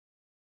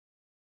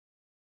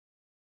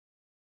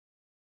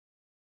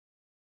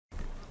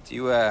Do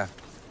you,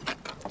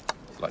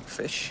 like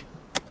fish?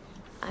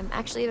 I'm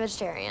actually a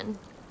vegetarian.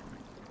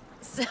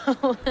 So...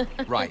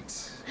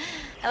 Right.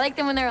 I like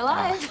them when they're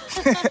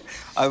alive.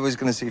 I was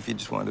gonna see if you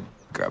just wanted to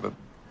grab a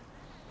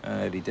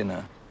early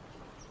dinner.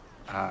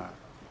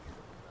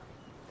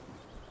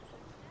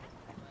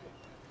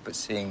 But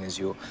seeing as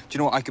you're... Do you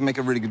know what? I can make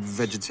a really good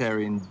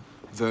vegetarian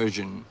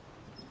version.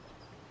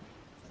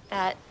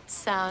 That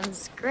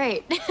sounds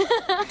great.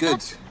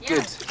 Good, Yeah,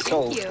 good.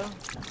 Thank you.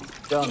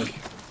 Done.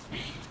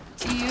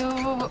 Do you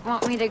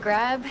want me to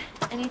grab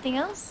anything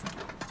else?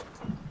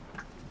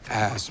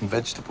 Some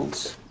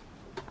vegetables.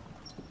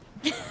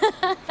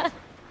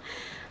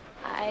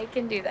 I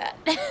can do that.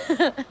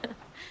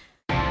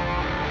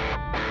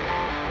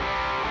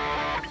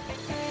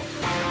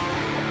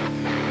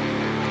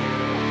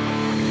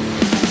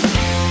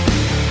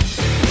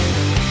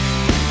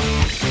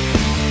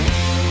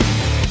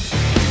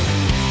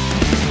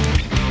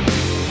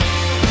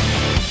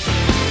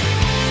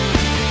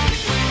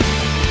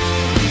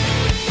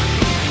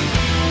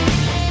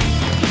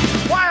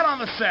 Quiet on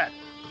the set!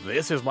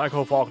 This is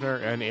Michael Faulkner,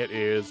 and it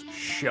is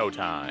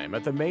showtime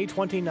at the May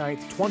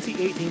 29th,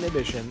 2018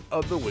 edition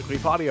of the Weekly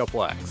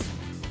Podioplex.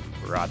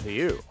 Brought to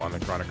you on the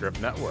Chronic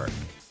Rift Network.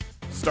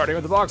 Starting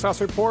with the box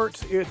office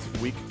report, it's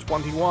week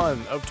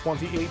 21 of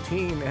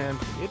 2018, and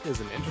it is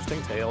an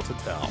interesting tale to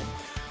tell.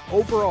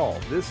 Overall,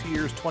 this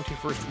year's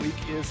 21st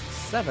week is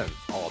 7th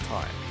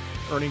all-time,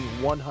 earning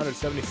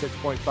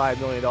 $176.5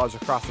 million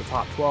across the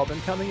top 12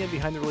 and coming in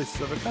behind the releases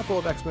of a couple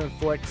of X-Men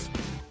flicks,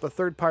 the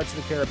third Pirates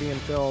of the Caribbean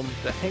film,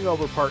 The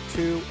Hangover Part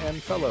 2,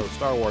 and fellow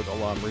Star Wars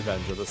alum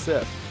Revenge of the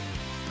Sith.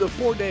 The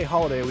 4-day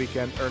holiday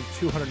weekend earned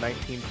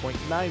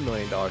 $219.9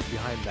 million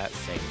behind that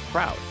same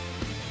crowd.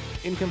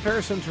 In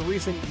comparison to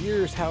recent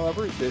years,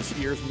 however, this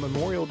year's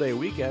Memorial Day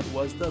weekend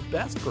was the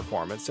best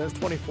performance since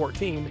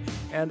 2014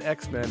 and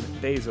X-Men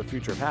Days of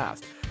Future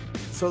Past.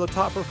 So the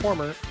top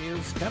performer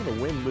is kind of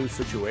a win-lose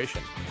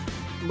situation.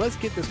 Let's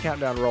get this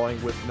countdown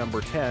rolling with number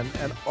 10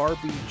 and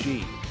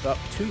RBG, up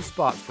 2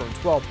 spots from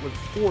 12th with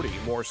 40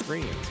 more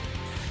screens.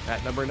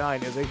 At number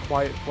 9 is A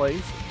Quiet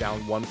Place,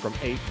 down 1 from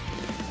 8th.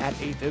 At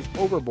 8th is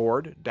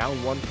Overboard,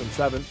 down 1 from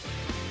 7th.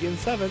 In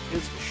 7th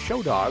is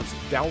Show Dogs,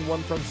 down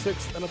 1 from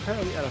 6th and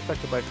apparently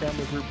unaffected by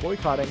family group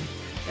boycotting.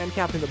 And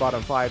capping the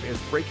bottom 5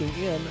 is Breaking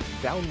In,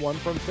 down 1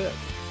 from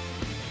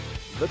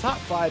 5th. The top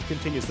 5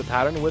 continues the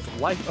pattern with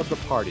Life of the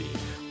Party,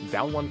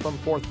 down 1 from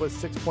 4th with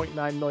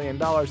 $6.9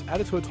 million,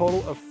 added to a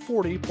total of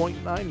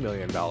 $40.9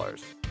 million.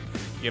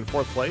 In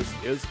 4th place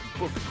is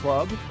Book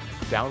Club,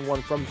 down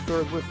 1 from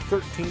 3rd with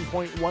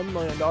 $13.1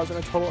 million and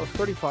a total of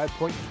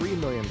 $35.3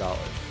 million.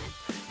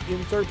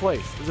 In 3rd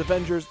place is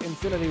Avengers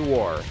Infinity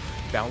War,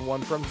 down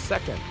 1 from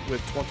 2nd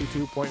with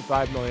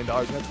 $22.5 million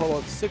and a total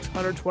of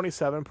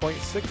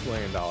 $627.6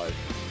 million.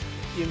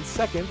 In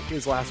 2nd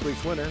is last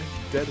week's winner,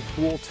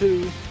 Deadpool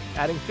 2,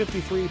 adding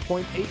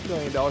 $53.8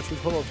 million to a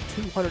total of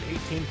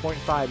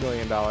 $218.5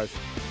 million.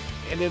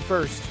 And in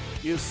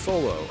 1st is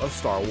Solo, A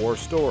Star Wars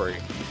Story,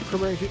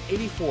 premiering to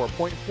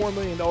 $84.4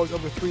 million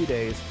over 3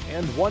 days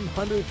and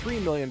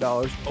 $103 million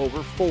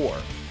over 4.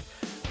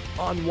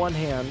 On one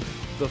hand,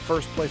 the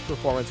first place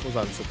performance was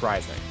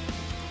unsurprising.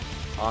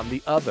 On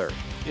the other,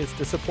 it's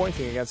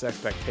disappointing against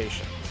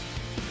expectations.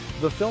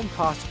 The film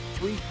cost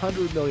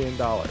 $300 million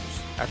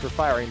after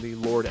firing the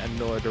Lord and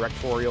Miller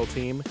directorial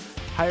team,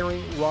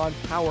 hiring Ron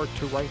Howard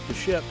to write the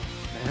ship,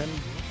 and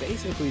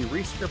basically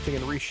re-scripting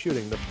and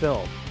reshooting the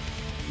film.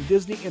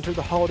 Disney entered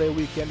the holiday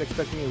weekend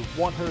expecting a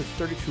 $130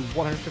 to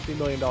 $150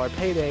 million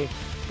payday,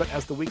 but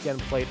as the weekend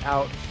played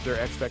out, their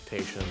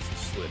expectations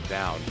slid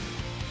down.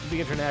 The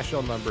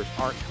international numbers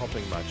aren't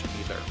helping much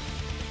either.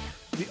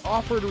 The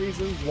offered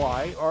reasons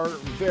why are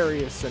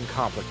various and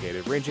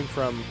complicated, ranging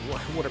from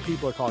what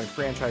people are calling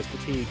franchise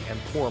fatigue and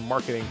poor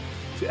marketing,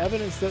 to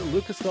evidence that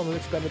Lucasfilm has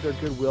expended their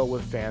goodwill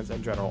with fans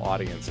and general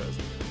audiences.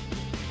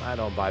 I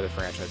don't buy the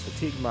franchise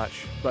fatigue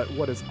much, but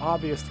what is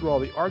obvious through all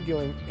the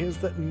arguing is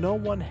that no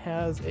one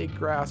has a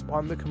grasp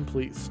on the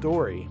complete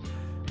story.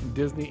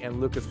 Disney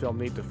and Lucasfilm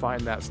need to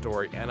find that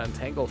story and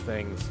untangle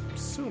things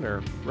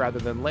sooner rather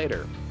than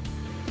later.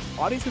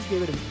 Audiences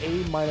gave it an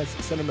A-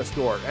 cinema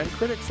score, and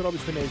critics settled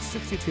between a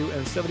 62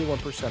 and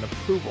 71%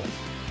 approval.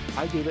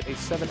 I gave it a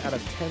 7 out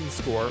of 10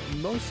 score,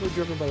 mostly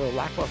driven by the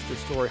lackluster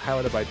story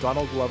highlighted by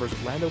Donald Glover's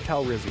Lando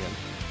Calrissian,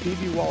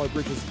 Phoebe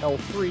Waller-Bridge's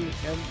L3,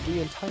 and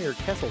the entire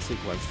Kessel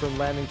sequence from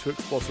landing to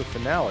explosive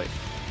finale.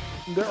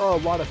 There are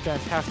a lot of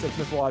fantastic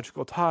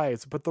mythological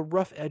ties, but the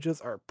rough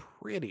edges are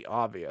pretty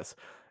obvious,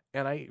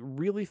 and I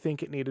really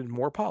think it needed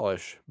more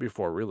polish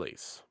before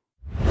release.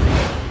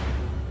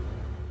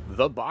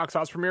 The box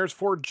office premieres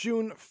for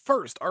June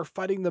 1st are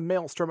fighting the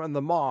maelstrom and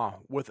the maw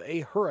with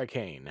a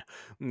hurricane.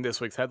 This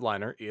week's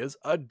headliner is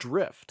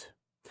Adrift,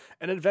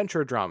 an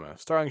adventure drama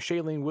starring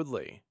Shailene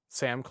Woodley,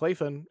 Sam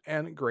Claflin,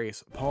 and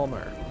Grace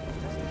Palmer.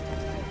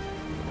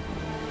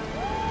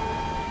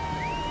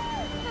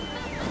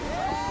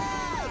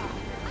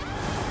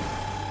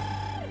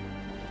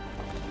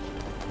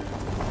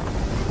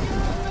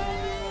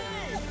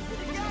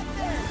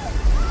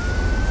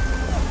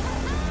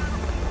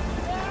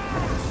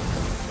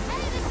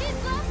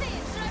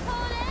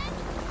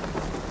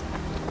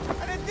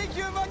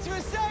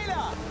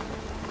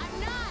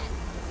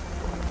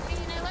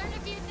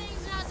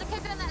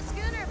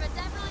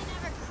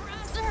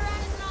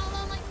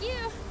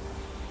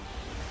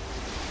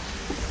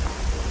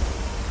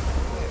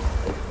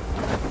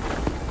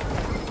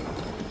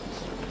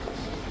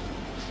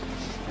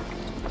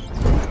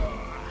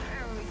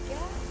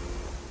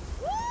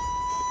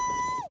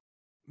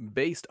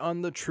 Based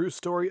on the true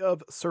story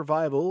of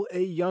survival,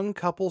 a young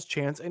couple's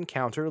chance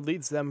encounter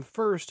leads them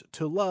first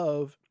to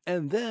love,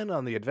 and then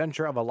on the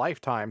adventure of a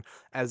lifetime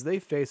as they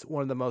face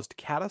one of the most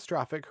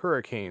catastrophic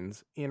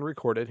hurricanes in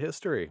recorded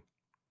history.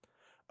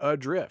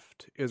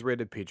 Adrift is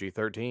rated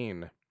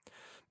PG-13.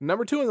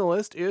 Number 2 on the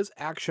list is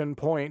Action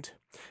Point,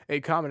 a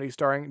comedy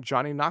starring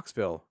Johnny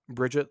Knoxville,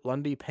 Bridget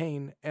Lundy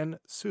Payne, and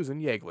Susan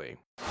Yeagley.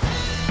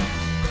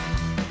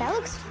 That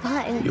looks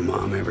fun. Your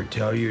mom ever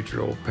tell you it's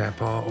your old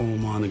papa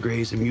home on the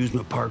greatest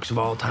amusement parks of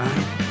all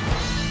time?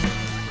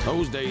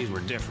 Those days were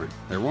different.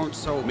 There weren't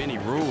so many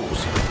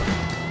rules.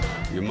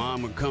 Your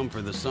mom would come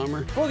for the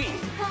summer. Boogie!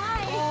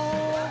 Hi.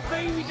 Oh,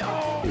 baby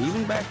doll! And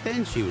even back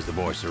then, she was the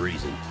voice of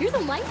reason. You're the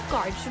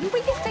lifeguard. Shouldn't we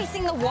be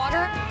facing the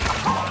water?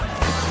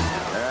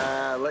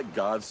 Let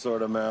God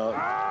sort him out.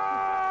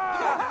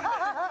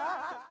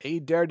 A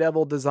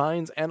daredevil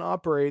designs and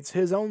operates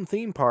his own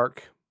theme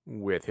park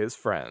with his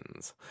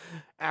friends.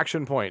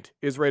 Action Point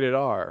is rated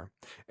R.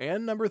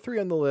 And number 3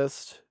 on the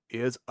list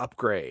is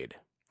Upgrade,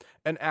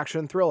 an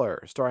action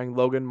thriller starring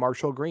Logan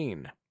Marshall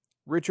Green,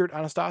 Richard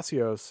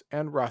Anastasios,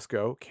 and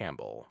Roscoe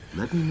Campbell.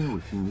 Let me know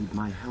if you need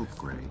my help,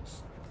 Gray.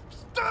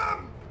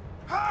 Stop!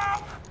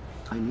 Help!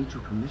 I need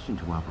your permission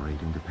to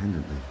operate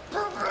independently.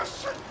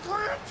 Permission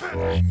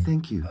granted!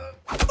 Thank you.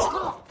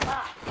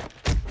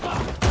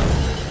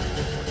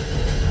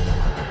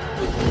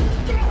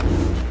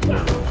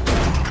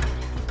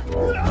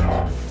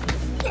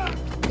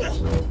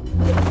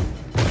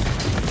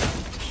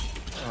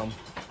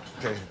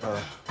 Okay,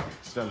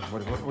 Stem,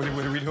 what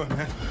are we doing,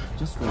 man?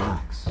 Just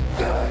relax.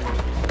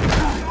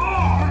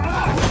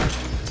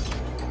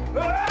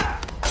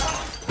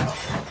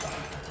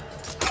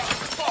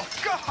 Oh,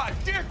 God,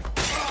 dear!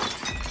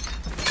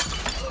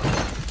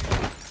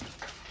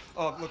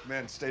 Oh, look,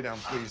 man, stay down,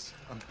 please.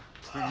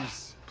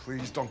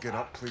 Please don't get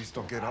up. Please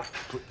don't get up.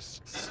 Please.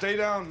 Stay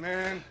down,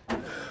 man.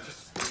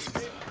 Just...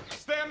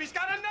 Stem, he's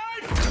got a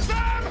knife! Stem!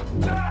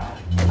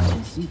 I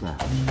can see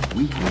that.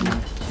 We have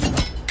enough too.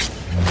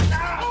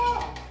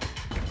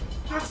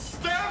 Just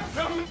stab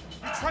him!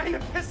 You're trying to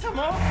piss him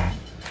off?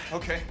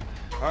 Okay.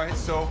 All right,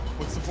 so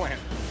what's the plan?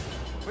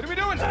 What are we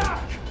doing?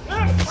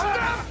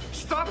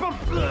 Stop him!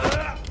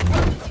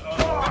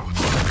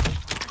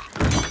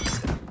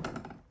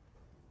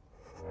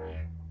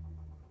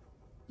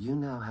 You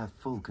now have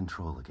full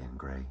control again,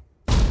 Gray.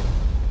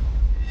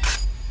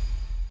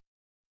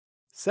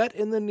 Set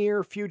in the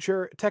near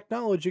future,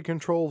 technology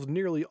controls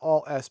nearly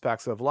all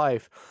aspects of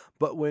life,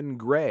 but when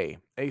Gray,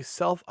 a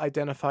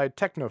self-identified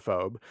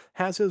technophobe,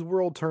 has his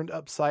world turned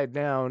upside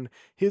down,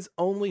 his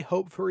only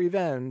hope for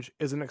revenge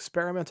is an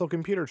experimental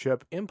computer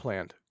chip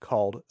implant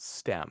called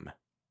STEM.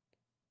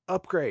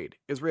 Upgrade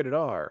is rated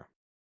R.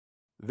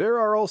 There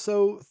are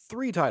also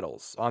 3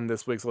 titles on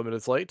this week's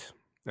limited slate,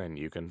 and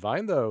you can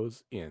find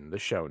those in the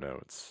show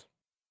notes.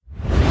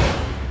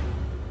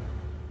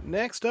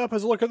 Next up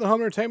is a look at the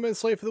home entertainment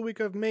slate for the week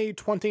of May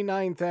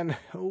 29th, and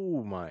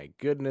oh my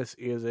goodness,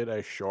 is it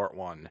a short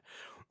one.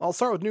 I'll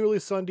start with new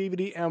releases on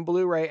DVD and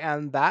Blu-ray,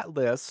 and that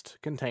list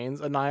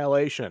contains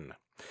Annihilation,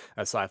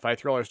 a sci-fi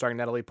thriller starring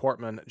Natalie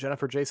Portman,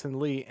 Jennifer Jason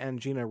Leigh, and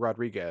Gina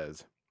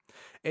Rodriguez.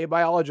 A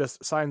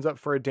biologist signs up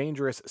for a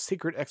dangerous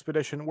secret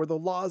expedition where the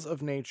laws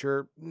of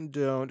nature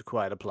don't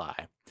quite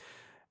apply.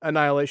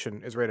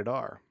 Annihilation is rated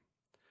R.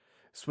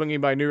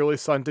 Swinging by new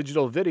release on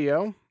digital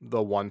video,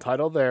 the one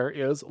title there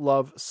is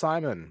Love,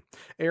 Simon,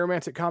 a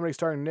romantic comedy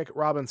starring Nick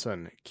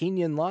Robinson,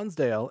 Keenan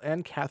Lonsdale,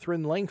 and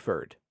Catherine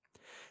Langford.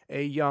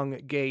 A young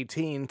gay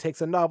teen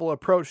takes a novel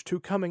approach to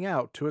coming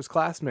out to his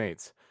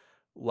classmates.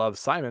 Love,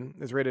 Simon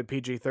is rated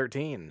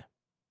PG-13.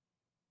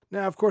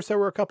 Now, of course, there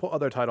were a couple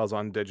other titles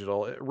on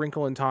digital,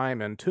 Wrinkle in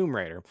Time and Tomb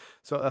Raider,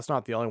 so that's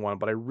not the only one,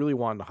 but I really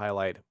wanted to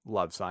highlight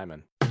Love,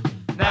 Simon.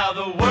 Now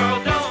the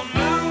world don't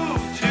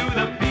move to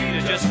the beat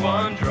of just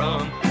one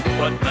drum.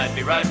 What might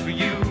be right for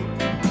you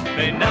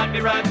may not be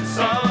right for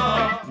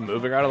some.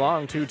 Moving right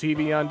along to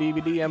TV on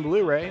DVD and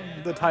Blu-ray,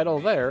 the title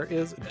there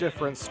is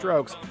Diff'rent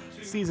Strokes,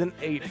 Season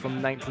 8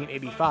 from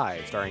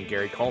 1985, starring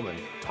Gary Coleman,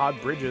 Todd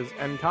Bridges,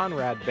 and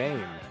Conrad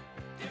Bain.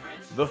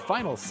 The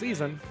final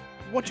season?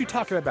 What you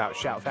talking about,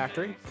 Shout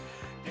Factory?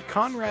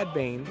 Conrad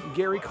Bain,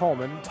 Gary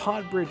Coleman,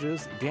 Todd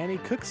Bridges, Danny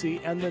Cooksey,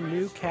 and the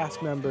new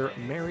cast member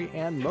Mary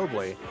Ann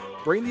Mobley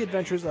bring the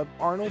adventures of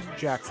Arnold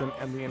Jackson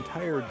and the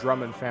entire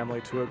Drummond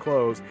family to a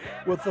close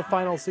with the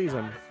final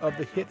season of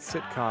the hit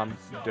sitcom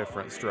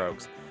Diff'rent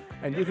Strokes.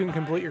 And you can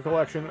complete your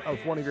collection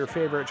of one of your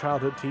favorite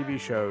childhood TV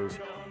shows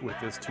with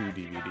this 2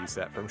 DVD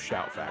set from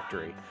Shout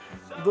Factory.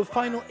 The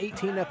final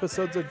 18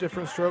 episodes of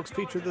Diff'rent Strokes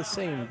feature the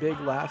same big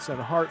laughs and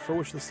heart for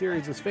which the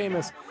series is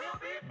famous,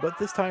 but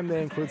this time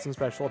they include some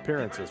special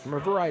appearances from a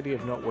variety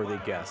of noteworthy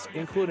guests,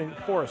 including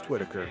Forrest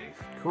Whitaker,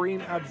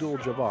 Kareem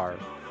Abdul-Jabbar,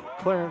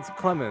 Clarence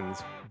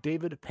Clemens,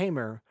 David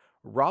Paymer,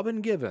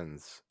 Robin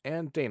Givens,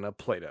 and Dana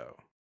Plato.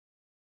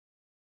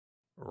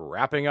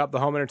 Wrapping up the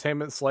home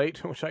entertainment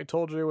slate, which I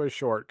told you was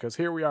short, because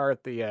here we are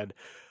at the end.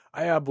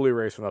 I have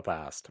Blu-rays from the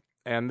past,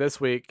 and this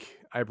week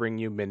I bring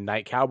you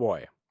Midnight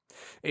Cowboy,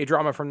 a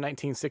drama from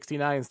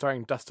 1969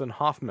 starring Dustin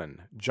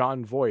Hoffman,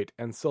 Jon Voight,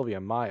 and Sylvia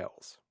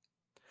Miles.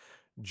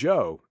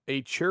 Joe,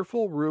 a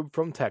cheerful rube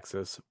from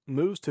Texas,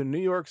 moves to New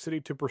York City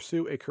to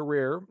pursue a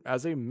career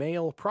as a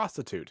male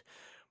prostitute,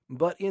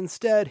 but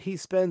instead he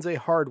spends a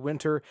hard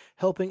winter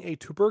helping a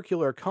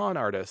tubercular con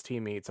artist he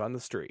meets on the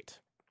street.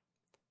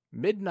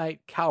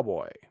 Midnight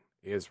Cowboy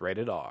is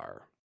rated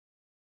R.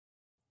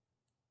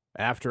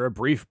 After a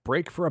brief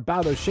break for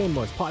about a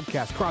shameless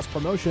podcast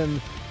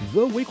cross-promotion,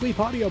 the Weekly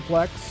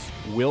Podioplex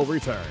will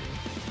return.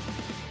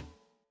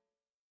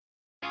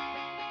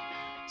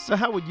 So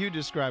how would you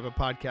describe a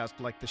podcast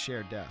like The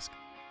Shared Desk?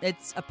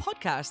 It's a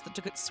podcast that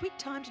took its sweet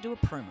time to do a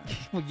promo.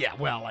 Well, yeah,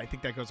 well, I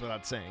think that goes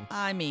without saying.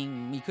 I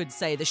mean, you could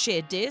say The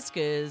Shared Desk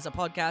is a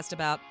podcast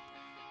about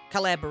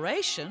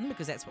collaboration,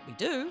 because that's what we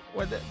do.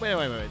 Wait.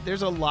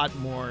 There's a lot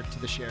more to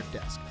The Shared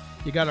Desk.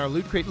 You got our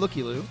Loot Crate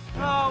Looky-Loo.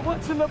 Oh,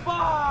 what's in the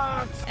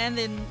box? And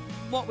then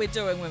what we're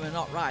doing when we're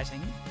not writing,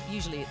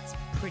 usually it's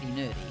pretty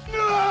nerdy.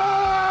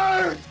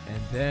 Nerd!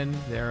 And then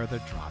there are the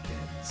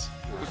drop-ins.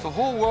 Has the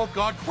whole world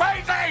gone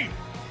crazy?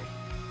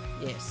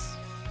 Yes,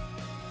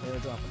 there are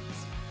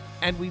drop-ins.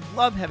 And we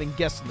love having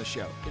guests on the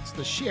show. It's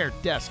The Shared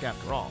Desk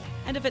after all.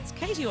 And if it's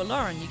Katie or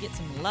Lauren, you get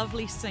some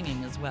lovely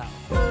singing as well.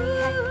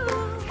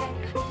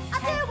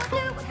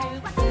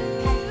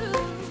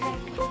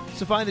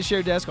 So find The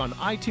Shared Desk on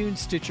iTunes,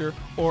 Stitcher,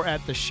 or at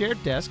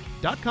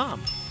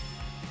theshareddesk.com.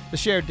 The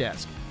Shared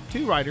Desk.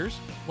 2 writers.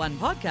 1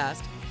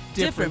 podcast.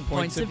 Different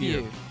points of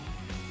view.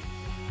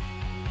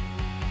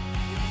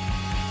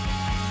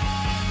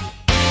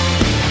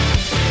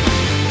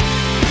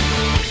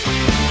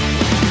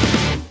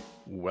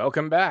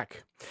 Welcome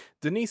back.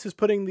 Denise is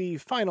putting the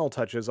final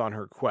touches on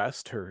her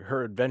quest,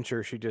 her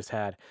adventure she just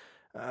had.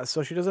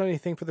 So she doesn't have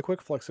anything for the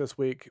Quick Flicks this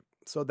week.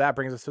 So that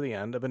brings us to the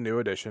end of a new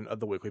edition of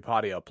the Weekly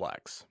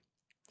Podioplex.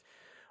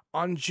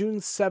 On June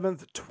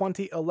 7th,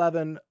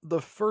 2011, the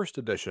first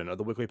edition of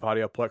the Weekly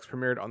Podioplex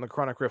premiered on the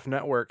Chronic Riff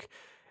Network.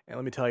 And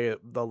let me tell you,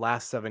 the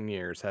last 7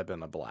 years have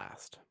been a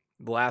blast.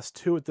 The last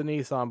 2 with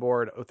Denise on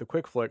board with the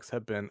Quick Flicks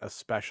have been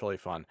especially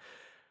fun.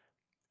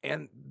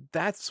 And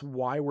that's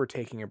why we're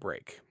taking a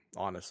break,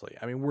 honestly.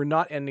 I mean, we're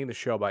not ending the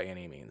show by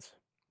any means.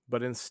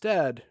 But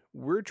instead,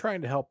 we're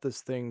trying to help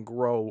this thing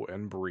grow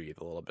and breathe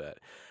a little bit.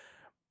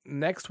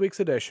 Next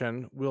week's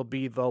edition will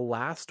be the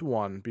last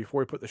one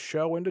before we put the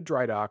show into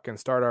drydock and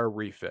start our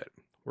refit.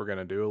 We're going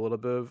to do a little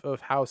bit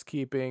of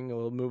housekeeping, a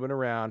little moving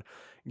around,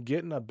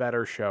 getting a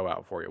better show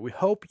out for you. We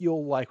hope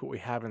you'll like what we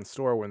have in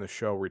store when the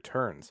show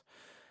returns.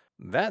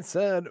 That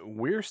said,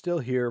 we're still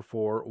here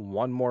for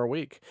one more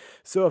week.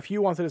 So if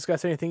you want to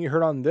discuss anything you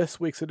heard on this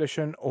week's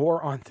edition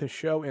or on the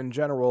show in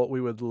general,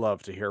 we would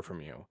love to hear from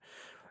you.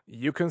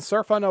 You can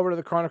surf on over to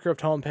the Chronic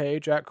Rift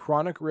homepage at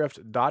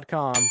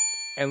chronicrift.com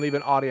and leave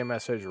an audio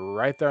message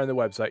right there on the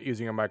website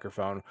using your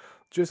microphone.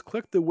 Just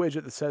click the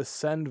widget that says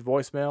send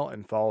voicemail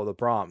and follow the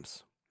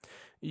prompts.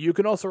 You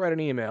can also write an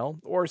email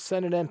or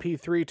send an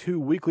MP3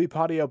 to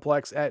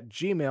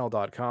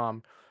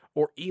weeklypodioplex@gmail.com,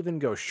 or even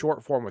go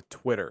short form with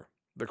Twitter.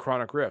 The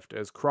Chronic Rift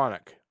is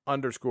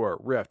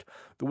chronic_rift.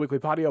 The Weekly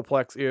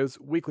Podioplex is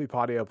Weekly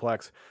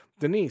Podioplex.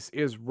 Denise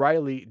is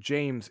Riley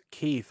James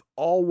Keith,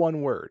 all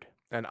one word.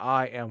 And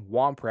I am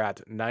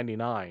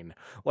Womprat99,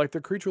 like the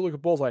creature look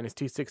at Bullseye in his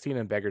T16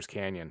 in Beggar's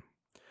Canyon.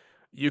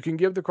 You can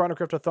give the Chronic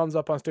Rift a thumbs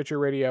up on Stitcher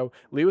Radio,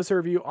 leave us a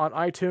review on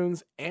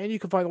iTunes, and you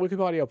can find the Weekly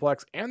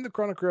Podioplex and the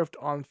Chronic Rift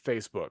on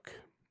Facebook.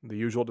 The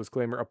usual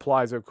disclaimer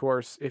applies, of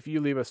course. If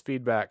you leave us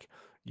feedback,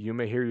 you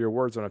may hear your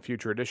words on a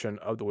future edition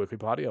of the Weekly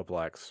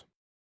Podioplex.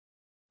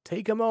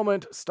 Take a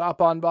moment,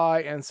 stop on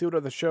by, and see what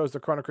other shows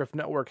the Chronic Rift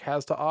Network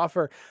has to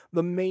offer.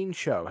 The main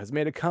show has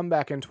made a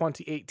comeback in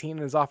 2018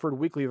 and is offered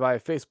weekly via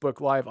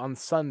Facebook Live on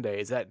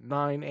Sundays at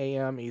 9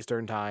 a.m.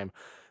 Eastern Time.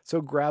 So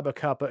grab a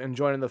cuppa and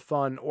join in the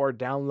fun, or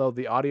download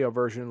the audio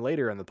version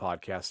later in the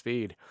podcast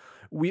feed.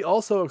 We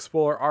also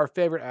explore our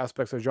favorite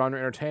aspects of genre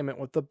entertainment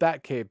with the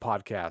Batcave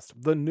podcast,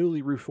 the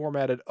newly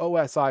reformatted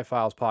OSI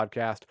Files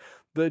podcast,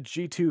 the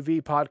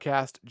G2V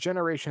podcast,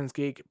 Generations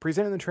Geek,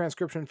 presenting the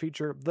transcription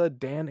feature, the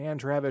Dan and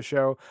Travis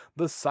Show,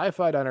 the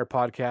Sci-Fi Diner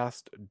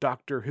podcast,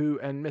 Doctor Who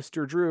and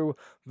Mr. Drew,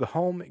 the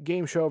Home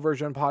Game Show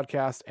Version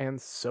podcast,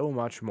 and so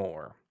much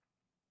more.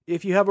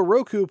 If you have a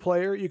Roku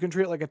player, you can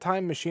treat it like a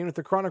time machine with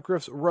the Chronic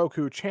Rift's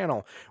Roku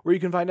channel, where you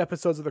can find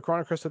episodes of the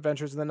Chronic Rift's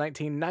Adventures in the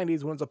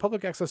 1990s when it was a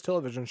public access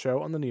television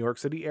show on the New York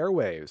City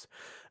airwaves.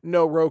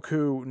 No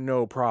Roku,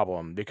 no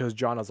problem, because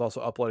John is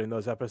also uploading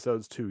those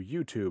episodes to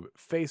YouTube,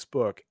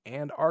 Facebook,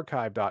 and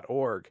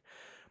archive.org.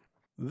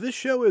 This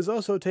show is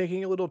also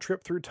taking a little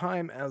trip through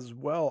time as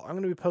well. I'm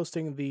going to be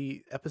posting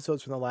the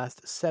episodes from the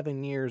last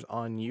 7 years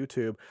on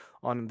YouTube,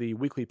 on the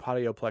Weekly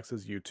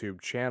Podioplex's YouTube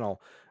channel.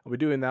 I'll be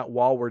doing that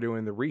while we're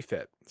doing the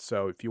refit.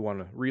 So if you want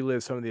to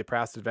relive some of the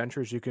past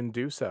adventures, you can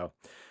do so.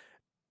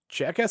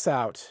 Check us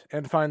out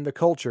and find the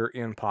culture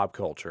in pop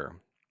culture.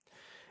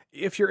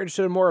 If you're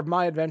interested in more of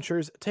my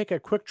adventures, take a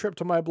quick trip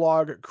to my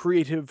blog,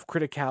 Creative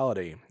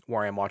Criticality,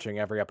 where I'm watching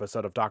every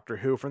episode of Doctor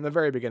Who from the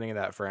very beginning of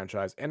that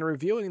franchise and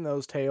reviewing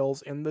those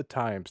tales in the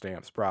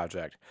Timestamps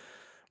Project.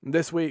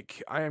 This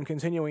week, I am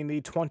continuing the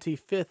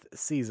 25th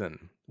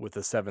season with the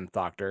 7th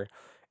Doctor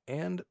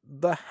and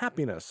the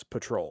Happiness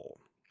Patrol.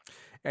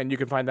 And you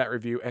can find that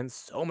review and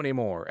so many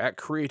more at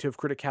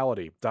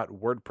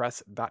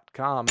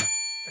creativecriticality.wordpress.com.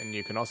 And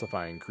you can also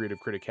find Creative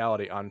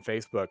Criticality on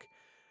Facebook.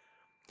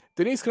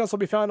 Denise can also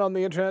be found on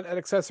the internet at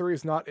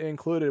Accessories Not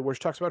Included, where she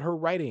talks about her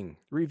writing,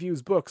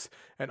 reviews books,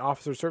 and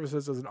offers her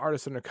services as an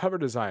artist and a cover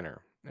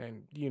designer.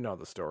 And you know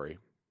the story.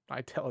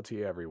 I tell it to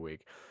you every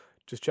week.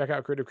 Just check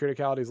out Creative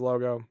Criticality's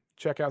logo,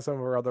 check out some of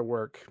her other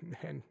work,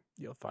 and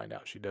you'll find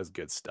out she does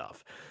good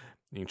stuff.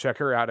 You can check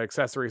her out at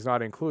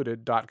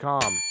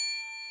accessoriesnotincluded.com.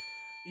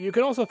 You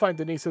can also find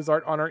Denise's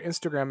art on her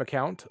Instagram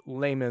account,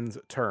 Layman's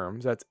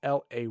Terms, that's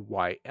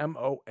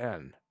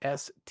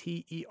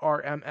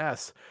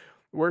LaymonSterms,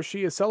 where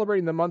she is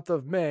celebrating the month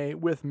of May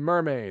with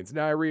mermaids.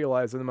 Now, I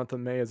realize that the month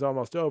of May is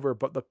almost over,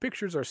 but the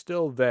pictures are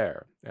still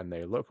there, and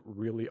they look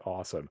really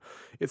awesome.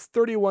 It's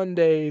 31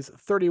 days,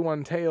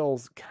 31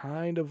 tales,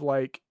 kind of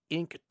like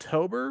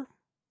Inktober,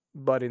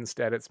 but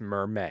instead it's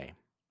Mermay.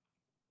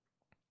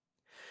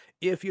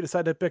 If you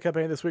decide to pick up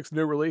any of this week's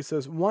new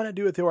releases, why not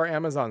do it through our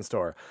Amazon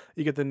store?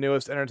 You get the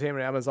newest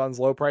entertainment at Amazon's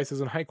low prices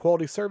and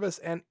high-quality service,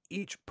 and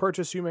each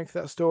purchase you make at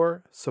that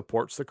store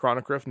supports the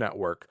Chronic Riff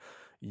Network.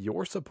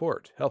 Your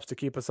support helps to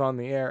keep us on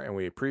the air, and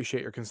we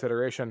appreciate your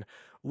consideration.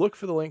 Look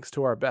for the links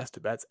to our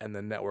best bets and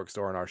the network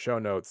store in our show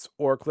notes,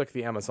 or click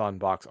the Amazon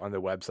box on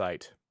the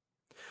website.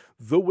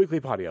 The Weekly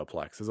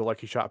Podioplex is a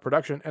Lucky Shot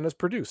production and is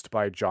produced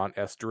by John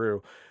S.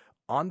 Drew.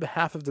 On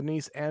behalf of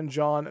Denise and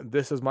John,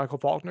 this is Michael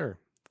Faulkner.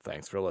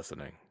 Thanks for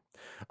listening.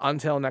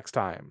 Until next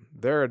time,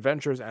 there are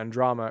adventures and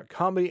drama,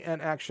 comedy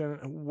and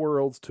action,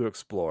 worlds to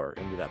explore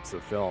in the depths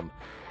of film.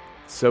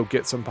 So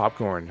get some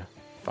popcorn,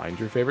 find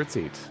your favorite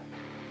seat,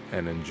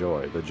 and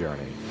enjoy the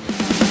journey.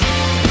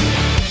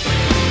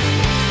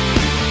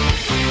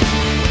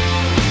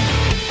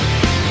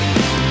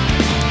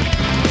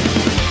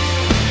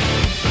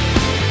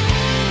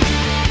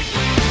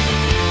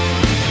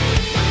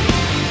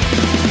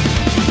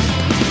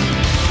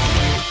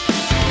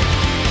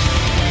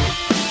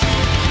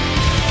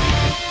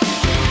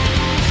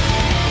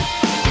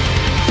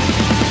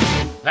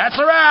 That's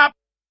a wrap!